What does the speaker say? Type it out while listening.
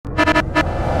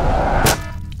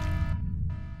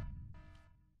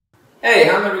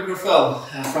Hey, I'm Grauffel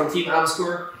from Team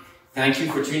Armscor. Thank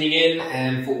you for tuning in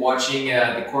and for watching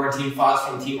the quarantine files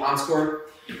from Team Armscor.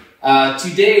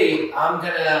 Today, I'm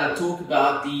gonna talk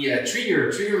about the trigger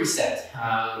reset.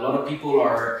 A lot of people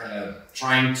are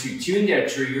trying to tune their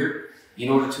trigger in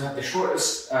order to have the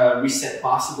shortest reset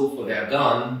possible for their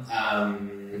gun.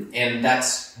 And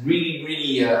that's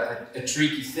really a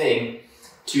tricky thing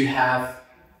to have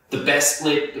the best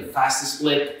split, the fastest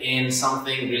split in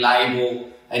something reliable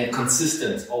and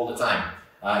consistent all the time.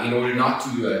 In order not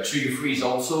to trigger freeze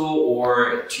also,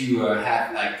 or to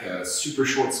have like super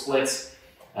short splits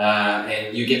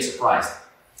and you get surprised.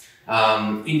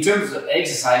 In terms of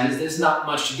exercises, there's not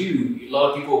much to do. A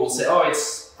lot of people will say, oh,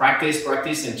 it's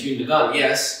practice and tune the gun.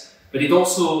 Yes, but it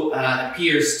also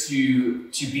appears to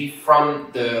be from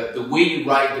the way you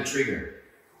ride the trigger.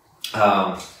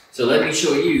 So let me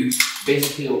show you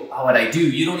basically what I do.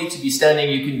 You don't need to be standing.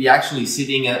 You can be actually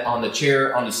sitting on the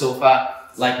chair, on the sofa,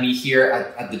 like me here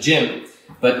at the gym.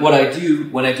 But what I do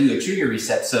when I do a trigger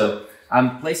reset, so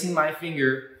I'm placing my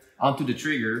finger onto the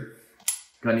trigger.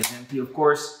 Gun is empty, of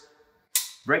course.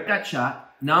 Break that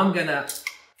shot. Now I'm gonna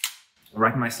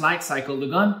right my slide, cycle the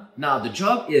gun. Now the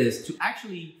job is to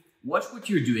actually watch what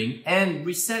you're doing and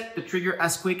reset the trigger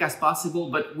as quick as possible,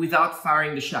 but without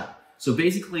firing the shot. So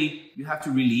basically, you have to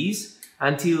release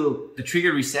until the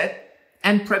trigger reset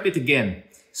and prep it again.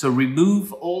 So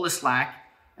remove all the slack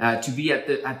to be at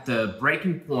the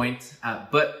breaking point,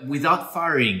 but without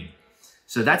firing.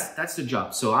 So that's the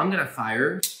job. So I'm gonna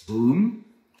fire, boom,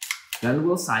 gun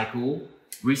will cycle,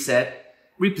 reset,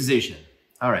 reposition.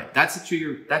 All right, that's a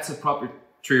trigger. That's a proper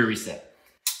trigger reset.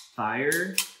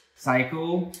 Fire,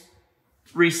 cycle,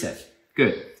 reset.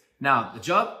 Good. Now the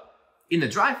job in the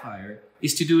dry fire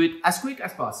is to do it as quick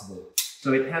as possible.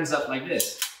 So it hands up like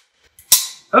this.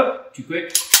 Oh, too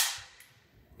quick.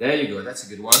 There you go, that's a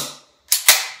good one.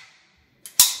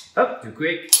 Oh, too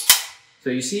quick.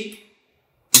 So you see,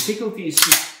 difficulty is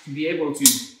to be able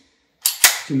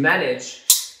to manage.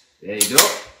 There you go.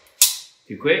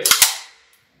 Too quick.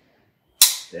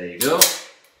 There you go.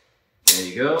 There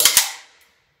you go.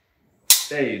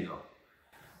 There you go.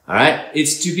 All right,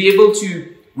 it's to be able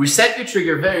to reset your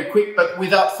trigger very quick, but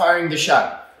without firing the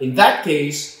shot. In that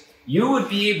case, you would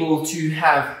be able to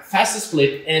have faster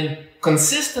split and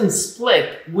consistent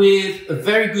split with a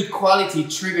very good quality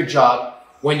trigger job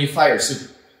when you fire. So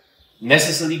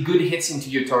necessarily good hits into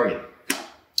your target.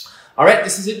 All right,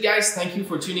 this is it, guys. Thank you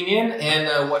for tuning in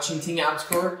and watching Team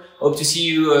Armscor. Hope to see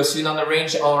you soon on the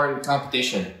range or in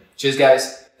competition. Cheers,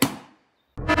 guys.